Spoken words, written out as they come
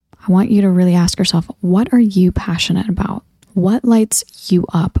I want you to really ask yourself, what are you passionate about? What lights you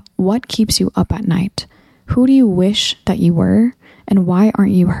up? What keeps you up at night? Who do you wish that you were? And why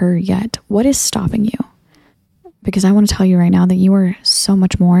aren't you her yet? What is stopping you? Because I want to tell you right now that you are so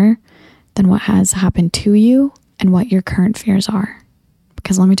much more than what has happened to you and what your current fears are.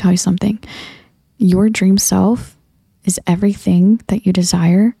 Because let me tell you something. Your dream self is everything that you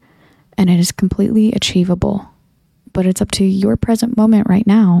desire, and it is completely achievable. But it's up to your present moment right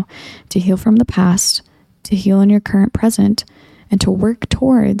now to heal from the past, to heal in your current present, and to work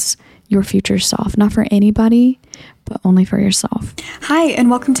towards your future self. Not for anybody, but only for yourself. Hi, and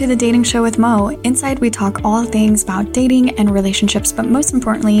welcome to The Dating Show with Mo. Inside, we talk all things about dating and relationships, but most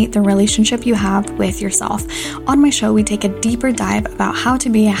importantly, the relationship you have with yourself. On my show, we take a deeper dive about how to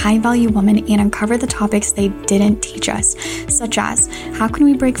be a high-value woman and uncover the topics they didn't teach us, such as, how can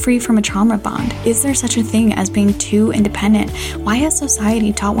we break free from a trauma bond? Is there such a thing as being too independent? Why has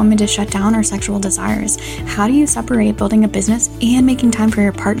society taught women to shut down our sexual desires? How do you separate building a business and making time for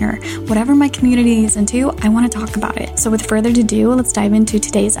your partner? Whatever my community is into, I want to talk about it. So with further ado, let's dive into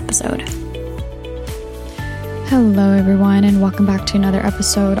today's episode. Hello everyone, and welcome back to another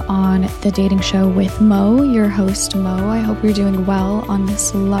episode on The Dating Show with Mo, your host Mo. I hope you're doing well on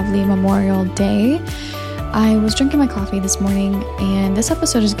this lovely Memorial Day. I was drinking my coffee this morning, and this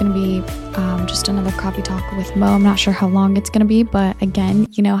episode is going to be just another coffee talk with Mo. I'm not sure how long it's going to be, but again,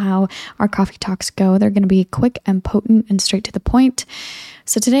 you know how our coffee talks go. They're going to be quick and potent and straight to the point.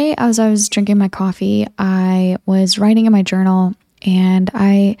 So today, as I was drinking my coffee, I was writing in my journal, and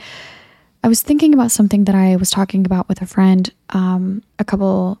I was thinking about something that I was talking about with a friend a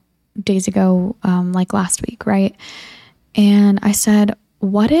couple days ago, like last week, right? And I said,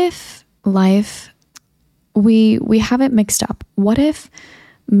 what if life, we have it mixed up? What if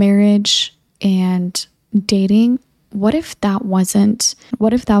marriage and dating, what if that was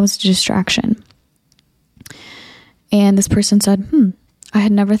a distraction? And this person said, I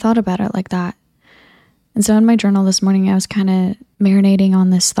had never thought about it like that. And so in my journal this morning, I was kind of marinating on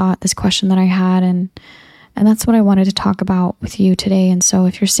this thought, this question that I had, and that's what I wanted to talk about with you today. And so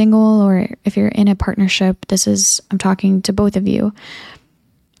if you're single or if you're in a partnership, I'm talking to both of you.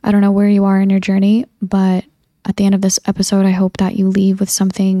 I don't know where you are in your journey, but at the end of this episode, I hope that you leave with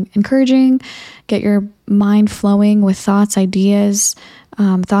something encouraging, get your mind flowing with thoughts, ideas,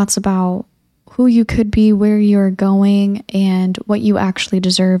 thoughts about who you could be, where you're going, and what you actually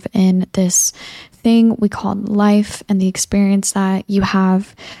deserve in this thing we call life and the experience that you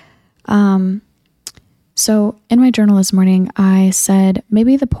have. So in my journal this morning, I said,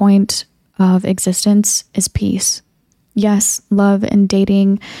 maybe the point of existence is peace. Yes, love and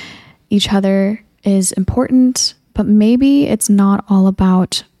dating each other is important, but maybe it's not all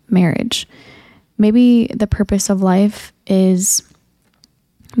about marriage. Maybe the purpose of life is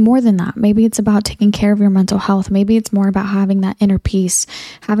more than that. Maybe it's about taking care of your mental health. Maybe it's more about having that inner peace,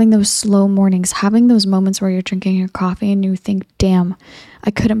 having those slow mornings, having those moments where you're drinking your coffee and you think, damn,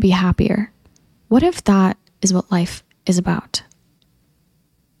 I couldn't be happier. What if that is what life is about?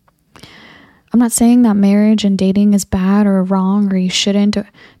 I'm not saying that marriage and dating is bad or wrong or you shouldn't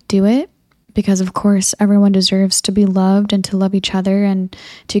do it, because of course everyone deserves to be loved and to love each other and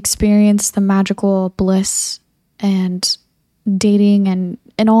to experience the magical bliss and dating and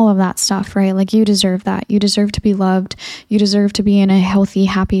all of that stuff, right? Like, you deserve that. You deserve to be loved. You deserve to be in a healthy,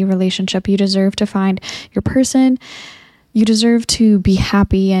 happy relationship. You deserve to find your person. You deserve to be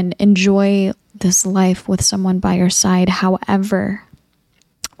happy and enjoy this life with someone by your side. However,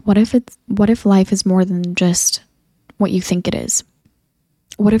 what if life is more than just what you think it is?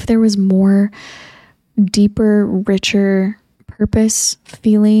 What if there was more deeper, richer purpose,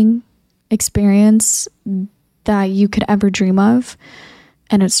 feeling, experience that you could ever dream of,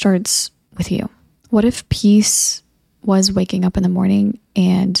 and it starts with you? What if peace was waking up in the morning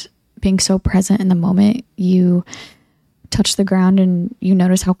and being so present in the moment? You touch the ground and you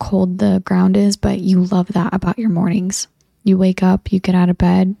notice how cold the ground is, but you love that about your mornings. You wake up, you get out of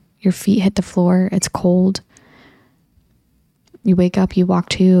bed, your feet hit the floor, it's cold. You wake up, you walk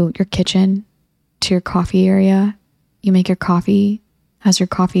to your kitchen, to your coffee area, you make your coffee. As your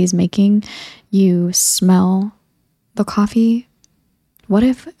coffee is making, you smell the coffee. What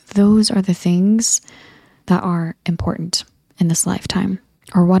if those are the things that are important in this lifetime?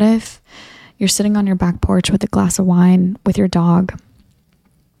 Or what if you're sitting on your back porch with a glass of wine with your dog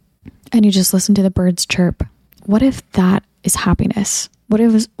and you just listen to the birds chirp? What if that is happiness? What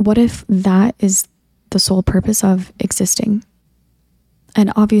if that is the sole purpose of existing?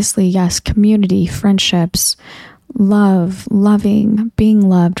 And obviously, yes, community, friendships, love, loving, being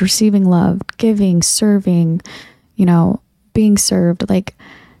loved, receiving love, giving, serving, being served. Like,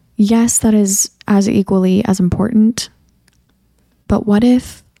 Yes, that is as equally as important. But what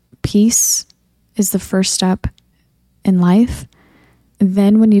if peace is the first step in life?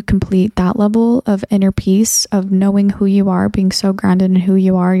 Then when you complete that level of inner peace, of knowing who you are, being so grounded in who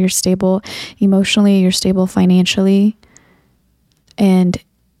you are, you're stable emotionally, you're stable financially, and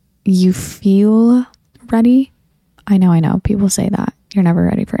you feel ready. I know, people say that you're never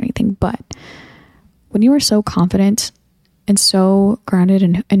ready for anything, but when you are so confident and so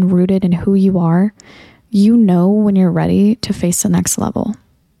grounded and rooted in who you are, you know when you're ready to face the next level.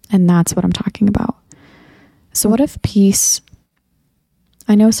 And that's what I'm talking about. So what if peace...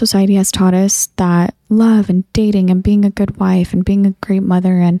 I know society has taught us that love and dating and being a good wife and being a great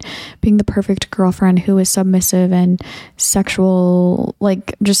mother and being the perfect girlfriend who is submissive and sexual,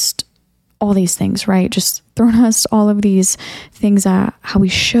 like just all these things, right? Just throwing us all of these things at how we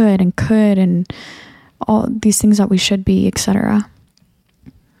should and could and all these things that we should be, etc.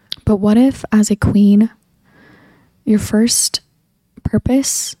 But what if, as a queen, your first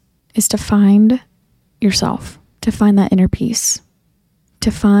purpose is to find yourself, to find that inner peace, to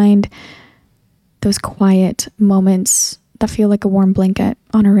find those quiet moments that feel like a warm blanket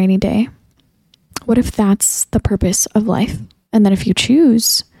on a rainy day? What if that's the purpose of life? And then if you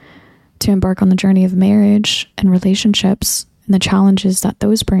choose to embark on the journey of marriage and relationships and the challenges that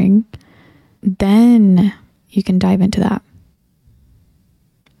those bring, then you can dive into that.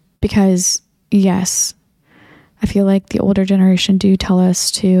 Because yes, I feel like the older generation do tell us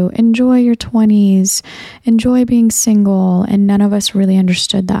to enjoy your 20s, enjoy being single, and none of us really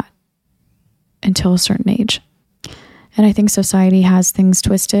understood that until a certain age. And I think society has things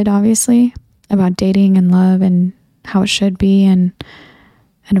twisted, obviously, about dating and love and how it should be. And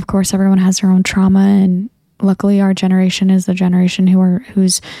of course, everyone has their own trauma. And luckily, our generation is the generation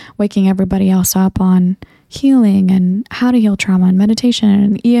who's waking everybody else up on healing and how to heal trauma and meditation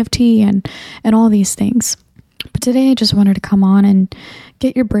and EFT and all these things. But today I just wanted to come on and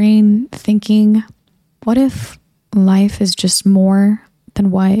get your brain thinking, what if life is just more than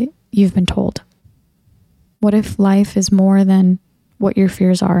what you've been told? What if life is more than what your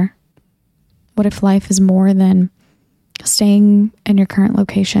fears are? What if life is more than staying in your current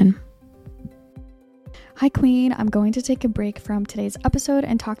location? Hi Queen, I'm going to take a break from today's episode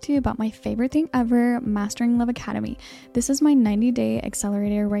and talk to you about my favorite thing ever, Mastering Love Academy. This is my 90-day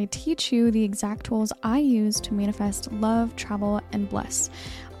accelerator where I teach you the exact tools I use to manifest love, travel, and bless.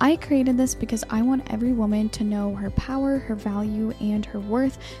 I created this because I want every woman to know her power, her value, and her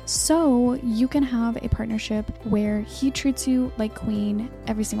worth, so you can have a partnership where he treats you like queen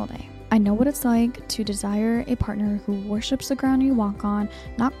every single day. I know what it's like to desire a partner who worships the ground you walk on,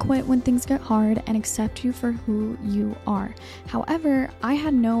 not quit when things get hard, and accept you for who you are. However, I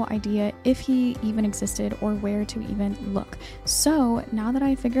had no idea if he even existed or where to even look. So now that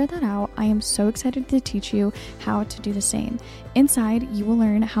I figured that out, I am so excited to teach you how to do the same. Inside, you will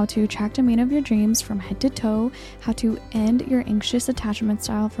learn how to attract a man of your dreams from head to toe, how to end your anxious attachment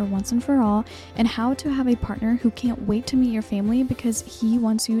style for once and for all, and how to have a partner who can't wait to meet your family because he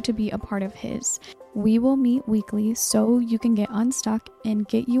wants you to be a part of his. We will meet weekly so you can get unstuck and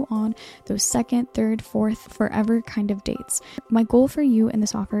get you on those second, third, fourth, forever kind of dates. My goal for you in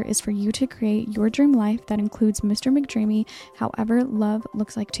this offer is for you to create your dream life that includes Mr. McDreamy, however love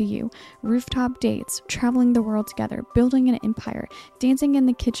looks like to you. Rooftop dates, traveling the world together, building an empire, dancing in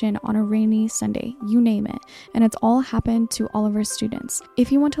the kitchen on a rainy Sunday, you name it. And it's all happened to all of our students.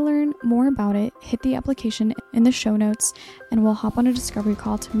 If you want to learn more about it, hit the application in the show notes and we'll hop on a discovery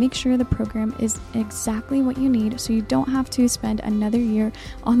call to make sure the program is exactly what you need so you don't have to spend another year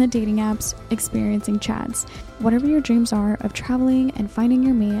on the dating apps experiencing chads. Whatever your dreams are of traveling and finding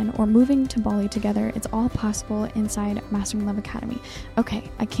your man or moving to Bali together, it's all possible inside Mastering Love Academy. Okay,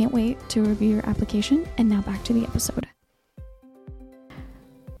 I can't wait to review your application, and now back to the episode.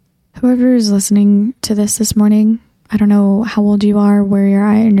 Whoever is listening to this morning, I don't know how old you are, where you're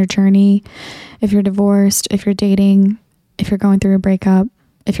at in your journey, if you're divorced, if you're dating, if you're going through a breakup,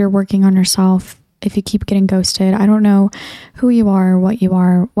 if you're working on yourself, if you keep getting ghosted. I don't know who you are, what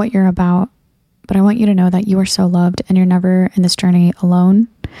you're about, but I want you to know that you are so loved and you're never in this journey alone.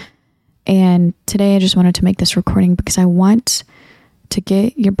 And today I just wanted to make this recording because I want to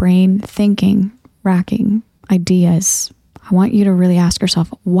get your brain thinking, racking ideas. I want you to really ask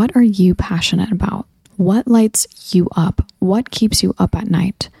yourself, what are you passionate about? What lights you up? What keeps you up at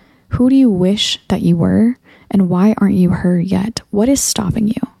night? Who do you wish that you were? And why aren't you her yet? What is stopping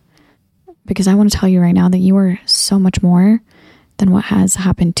you? Because I want to tell you right now that you are so much more than what has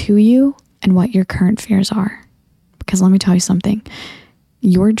happened to you and what your current fears are. Because let me tell you something.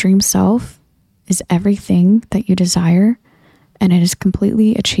 Your dream self is everything that you desire and it is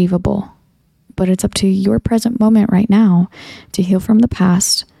completely achievable. But it's up to your present moment right now to heal from the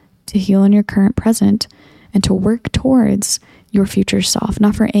past, to heal in your current present, and to work towards your future self.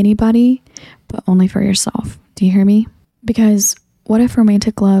 Not for anybody, but only for yourself. Do you hear me? Because what if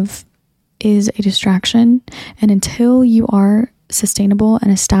romantic love is a distraction? And until you are sustainable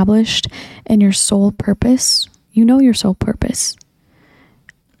and established in your soul purpose, you know your soul purpose,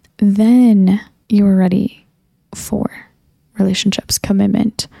 then you are ready for relationships,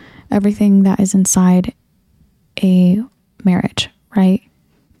 commitment, everything that is inside a marriage, right?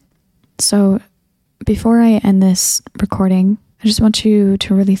 So before I end this recording, I just want you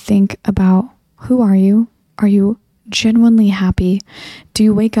to really think about, who are you? Are you genuinely happy? Do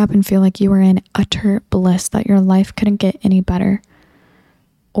you wake up and feel like you are in utter bliss, that your life couldn't get any better?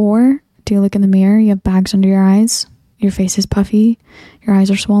 Or do you look in the mirror, you have bags under your eyes, your face is puffy, your eyes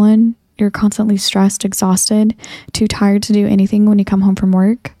are swollen, you're constantly stressed, exhausted, too tired to do anything when you come home from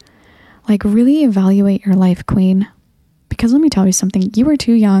work? Like, really evaluate your life, queen. Because let me tell you something, you are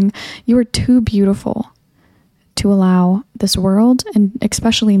too young, you are too beautiful to allow this world, and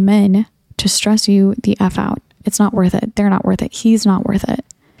especially men, to stress you the F out. It's not worth it. They're not worth it. He's not worth it.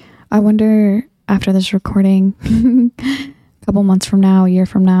 I wonder, after this recording, a couple months from now, a year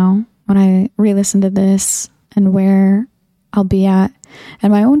from now, when I re-listen to this and where I'll be at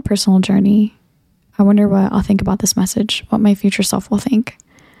in my own personal journey, I wonder what I'll think about this message, what my future self will think.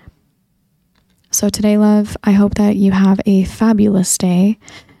 So today, love, I hope that you have a fabulous day.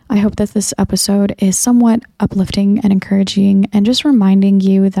 I hope that this episode is somewhat uplifting and encouraging and just reminding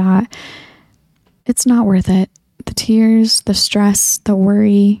you that it's not worth it. The tears, the stress, the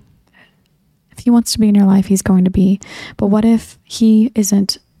worry. If he wants to be in your life, he's going to be. But what if he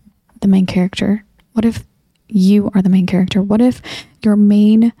isn't the main character? What if you are the main character? What if your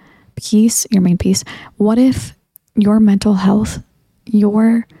main piece, what if your mental health,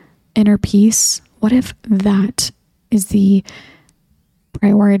 your inner peace, what if that is the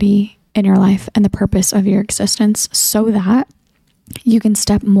priority in your life and the purpose of your existence, so that you can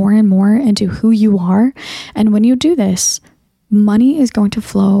step more and more into who you are? And when you do this, money is going to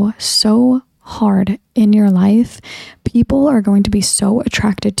flow so hard in your life. People are going to be so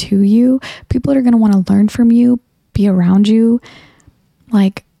attracted to you. People are going to want to learn from you, be around you,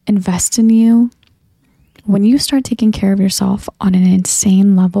 like invest in you. When you start taking care of yourself on an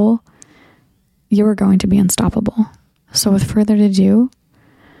insane level, you are going to be unstoppable. So with further ado,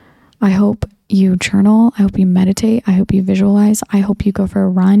 I hope you journal. I hope you meditate. I hope you visualize. I hope you go for a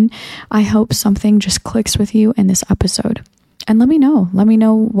run. I hope something just clicks with you in this episode. And let me know. Let me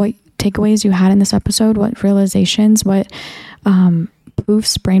know what takeaways you had in this episode, what realizations, what brain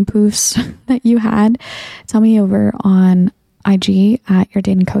poofs that you had. Tell me over on IG at Your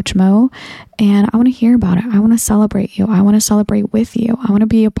Dating Coach Mo, and I want to hear about it. I want to celebrate you. I want to celebrate with you. I want to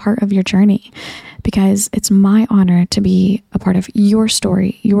be a part of your journey, because it's my honor to be a part of your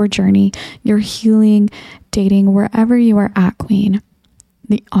story, your journey, your healing, dating, wherever you are at, queen.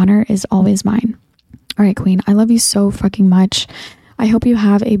 The honor is always mine. All right, queen, I love you so fucking much. I hope you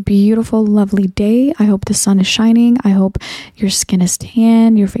have a beautiful, lovely day. I hope the sun is shining. I hope your skin is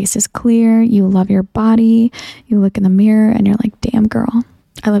tan, your face is clear, you love your body, you look in the mirror and you're like, damn girl,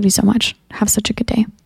 I love you so much. Have such a good day.